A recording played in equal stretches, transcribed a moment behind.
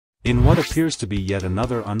In what appears to be yet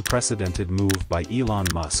another unprecedented move by Elon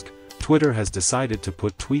Musk, Twitter has decided to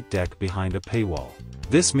put TweetDeck behind a paywall.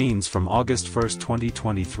 This means from August 1,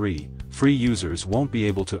 2023, free users won't be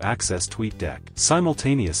able to access TweetDeck.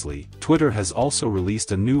 Simultaneously, Twitter has also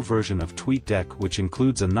released a new version of TweetDeck which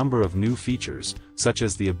includes a number of new features, such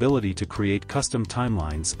as the ability to create custom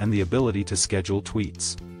timelines and the ability to schedule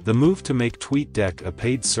tweets. The move to make TweetDeck a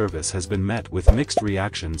paid service has been met with mixed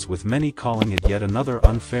reactions, with many calling it yet another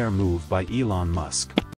unfair move by Elon Musk.